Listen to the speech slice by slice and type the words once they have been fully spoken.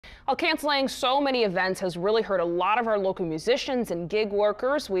Well, canceling so many events has really hurt a lot of our local musicians and gig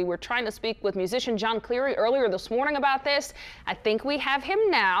workers. We were trying to speak with musician Jon Cleary earlier this morning about this. I think we have him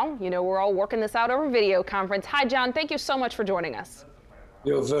now. You know, we're all working this out over video conference. Hi, Jon. Thank you so much for joining us.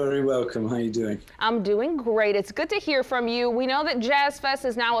 You're very welcome. How are you doing? I'm doing great. It's good to hear from you. We know that Jazz Fest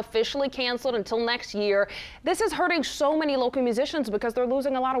is now officially canceled until next year. This is hurting so many local musicians because they're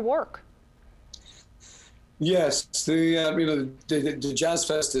losing a lot of work. Yes, the Jazz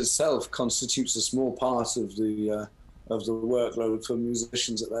Fest itself constitutes a small part of the workload for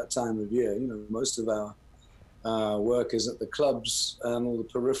musicians at that time of year. You know, most of our work is at the clubs and all the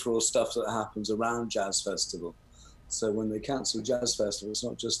peripheral stuff that happens around Jazz Festival. So when they cancel Jazz Festival, it's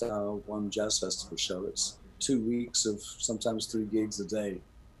not just our one Jazz Festival show, it's 2 weeks of sometimes 3 gigs a day.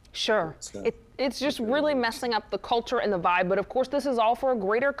 Sure. It's just really messing up the culture and the vibe. But of course, this is all for a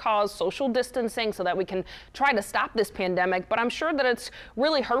greater cause, social distancing, so that we can try to stop this pandemic. But I'm sure that it's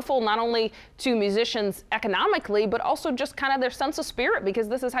really hurtful not only to musicians economically, but also just kind of their sense of spirit, because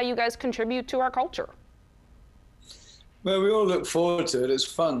this is how you guys contribute to our culture. Well, we all look forward to it. It's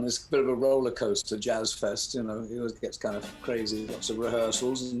fun. It's a bit of a roller coaster, Jazz Fest. You know, it always gets kind of crazy. Lots of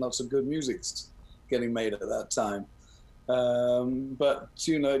rehearsals and lots of good music getting made at that time. But,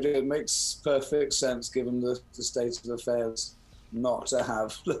 you know, it makes perfect sense given the state of affairs not to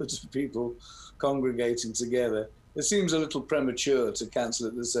have loads of people congregating together. It seems a little premature to cancel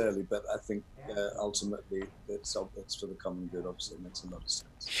it this early, but I think ultimately it's for the common good. Obviously, it makes a lot of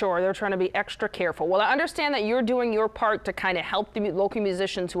sense. Sure, they're trying to be extra careful. Well, I understand that you're doing your part to kind of help the local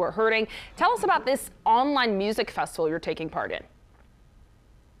musicians who are hurting. Tell us about this online music festival you're taking part in.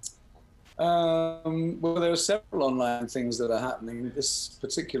 Well, there are several online things that are happening. This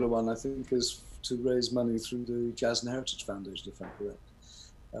particular one, I think, is to raise money through the Jazz and Heritage Foundation, if I'm correct.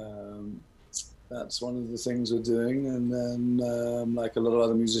 That's one of the things we're doing. And then, like a lot of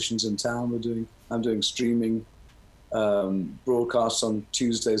other musicians in town, I'm doing streaming broadcasts on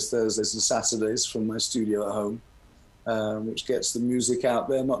Tuesdays, Thursdays, and Saturdays from my studio at home, which gets the music out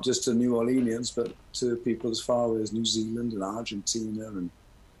there, not just to New Orleanians, but to people as far away as New Zealand and Argentina and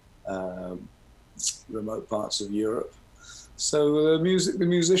remote parts of Europe. So the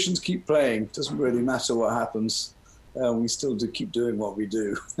musicians keep playing. Doesn't really matter what happens. We still keep doing what we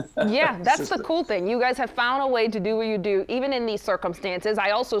do. Yeah, that's the cool thing. You guys have found a way to do what you do, even in these circumstances. I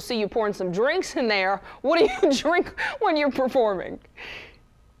also see you pouring some drinks in there. What do you drink when you're performing?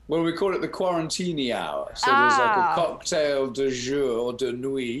 Well, we call it the quarantini hour. So there's like a cocktail de jour or de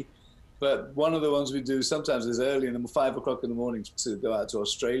nuit. But one of the ones we do sometimes is early in the 5 o'clock in the morning to go out to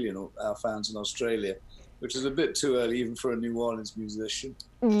Australia, or our fans in Australia, which is a bit too early even for a New Orleans musician.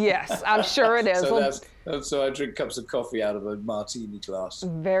 Yes, I'm sure it is. So I drink cups of coffee out of a martini glass.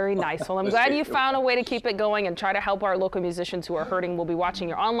 Very nice. Well, I'm glad you found a way to keep it going and try to help our local musicians who are hurting. We'll be watching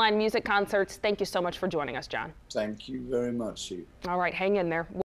your online music concerts. Thank you so much for joining us, Jon. Thank you very much, Steve. All right, hang in there.